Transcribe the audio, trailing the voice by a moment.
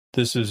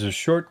This is a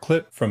short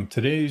clip from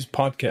today's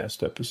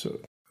podcast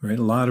episode. Right?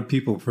 A lot of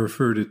people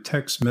prefer to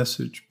text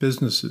message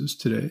businesses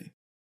today,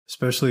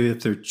 especially if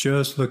they're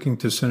just looking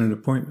to set an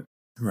appointment.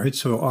 Right?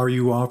 So are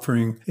you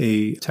offering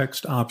a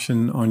text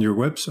option on your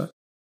website?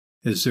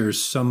 Is there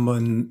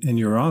someone in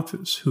your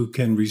office who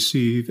can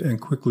receive and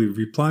quickly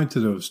reply to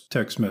those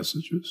text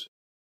messages?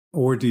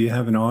 Or do you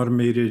have an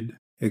automated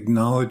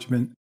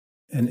acknowledgement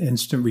and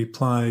instant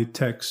reply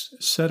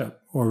text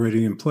setup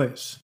already in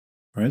place?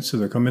 Right? So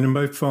they're coming in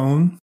by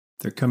phone.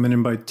 They're coming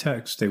in by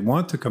text. They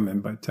want to come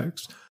in by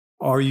text.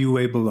 Are you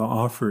able to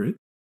offer it?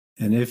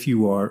 And if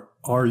you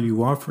are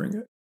you offering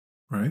it?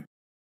 Right?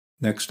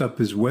 Next up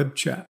is web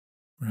chat.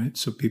 Right?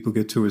 So people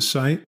get to a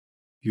site,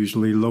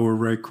 usually lower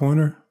right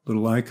corner,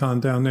 little icon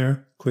down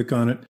there, click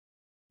on it.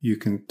 You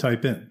can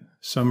type in.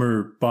 Some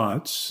are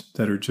bots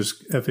that are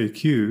just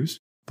FAQs,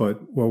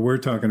 but what we're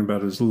talking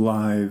about is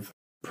live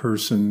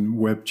person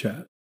web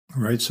chat.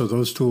 Right? So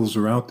those tools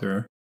are out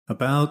there.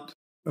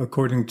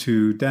 According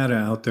to data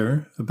out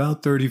there,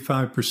 about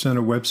 35%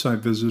 of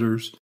website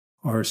visitors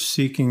are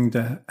seeking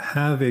to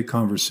have a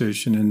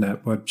conversation in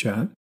that web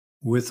chat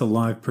with a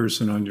live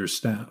person on your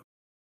staff,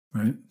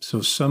 right?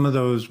 So some of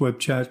those web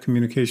chat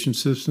communication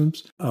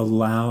systems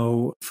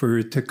allow for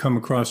it to come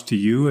across to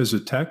you as a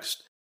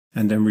text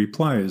and then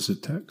reply as a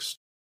text.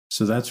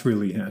 So that's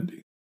really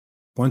handy.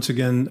 Once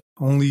again,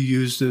 only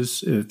use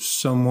this if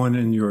someone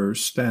in your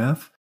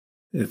staff,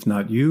 if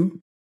not you,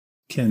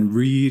 can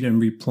read and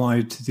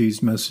reply to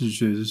these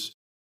messages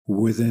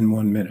within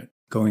 1 minute,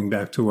 going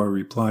back to our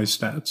reply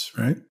stats,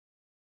 right?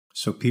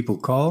 So people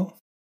call,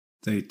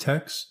 they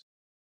text,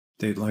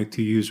 they'd like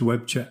to use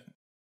web chat.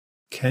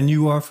 Can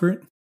you offer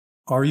it?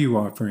 Are you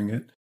offering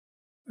it?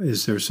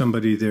 Is there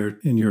somebody there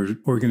in your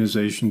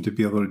organization to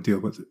be able to deal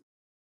with it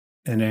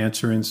and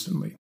answer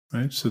instantly,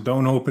 right? So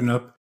don't open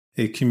up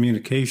a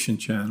communication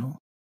channel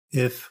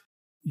if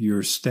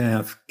your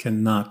staff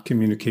cannot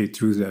communicate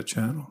through that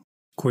channel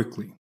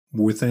quickly.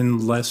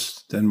 Within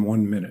less than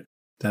 1 minute.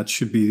 That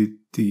should be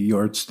the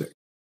yardstick.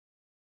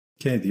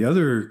 Okay, the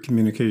other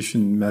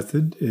communication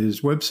method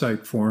is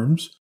website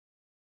forms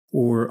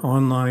or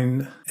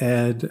online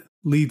ad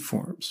lead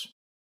forms.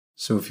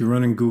 So if you're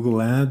running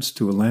Google Ads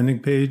to a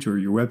landing page or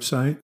your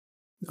website,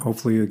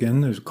 hopefully,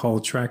 again, there's a call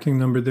tracking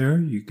number there.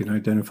 You can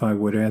identify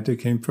what ad they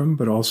came from,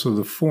 but also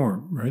the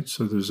form, right?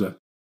 So there's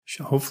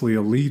hopefully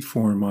a lead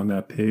form on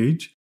that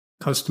page,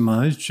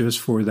 customized just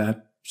for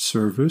that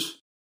service.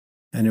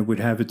 And it would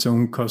have its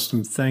own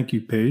custom thank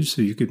you page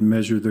so you could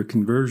measure the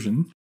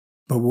conversion.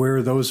 But where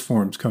are those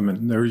forms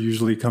coming? They're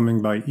usually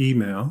coming by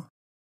email.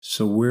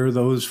 So where are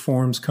those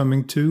forms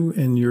coming to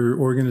in your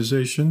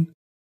organization?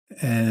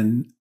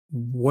 And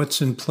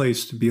what's in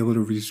place to be able to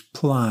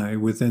reply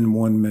within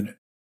 1 minute?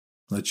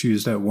 Let's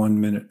use that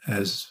 1 minute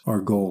as our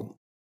goal.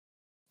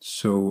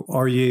 So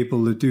are you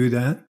able to do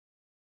that?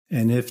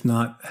 And if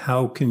not,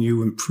 how can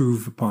you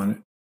improve upon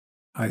it?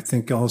 I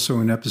think also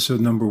in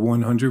episode number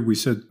 100, we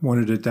said one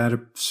of the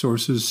data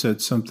sources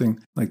said something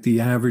like the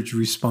average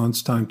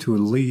response time to a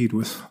lead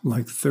was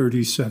like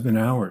 37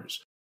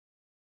 hours.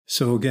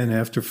 So again,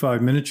 after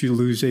 5 minutes, you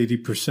lose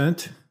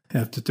 80%.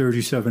 After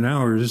 37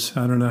 hours,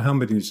 I don't know how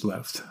many's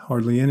left.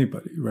 Hardly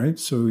anybody, right?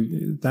 So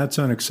that's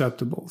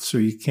unacceptable. So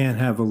you can't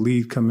have a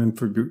lead come in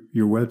for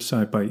your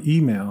website by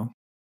email,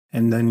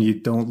 and then you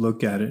don't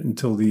look at it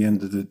until the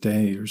end of the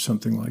day or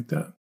something like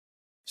that.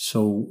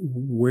 So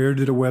where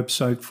do the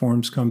website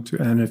forms come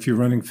to? And if you're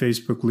running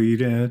Facebook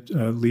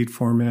lead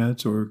form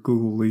ads or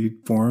Google lead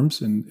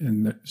forms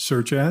and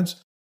search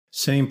ads,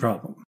 same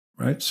problem,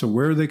 right? So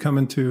where are they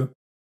coming to?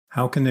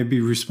 How can they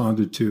be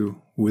responded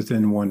to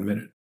within 1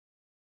 minute?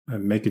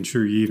 And making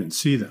sure you even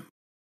see them,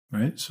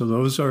 right? So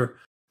those are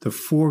the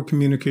 4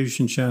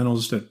 communication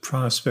channels that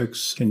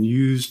prospects can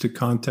use to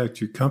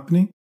contact your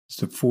company. It's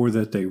the 4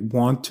 that they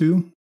want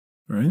to,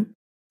 right? In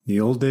the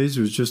old days,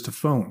 it was just a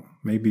phone,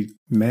 maybe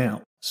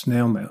mail.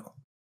 Snail mail.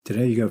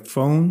 Today you got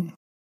phone,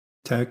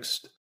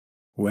 text,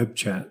 web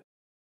chat,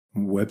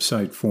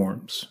 website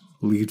forms,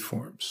 lead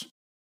forms.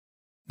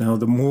 Now,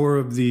 the more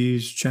of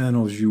these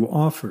channels you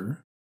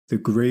offer, the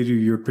greater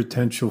your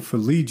potential for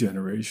lead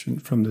generation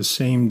from the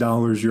same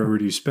dollars you're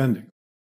already spending.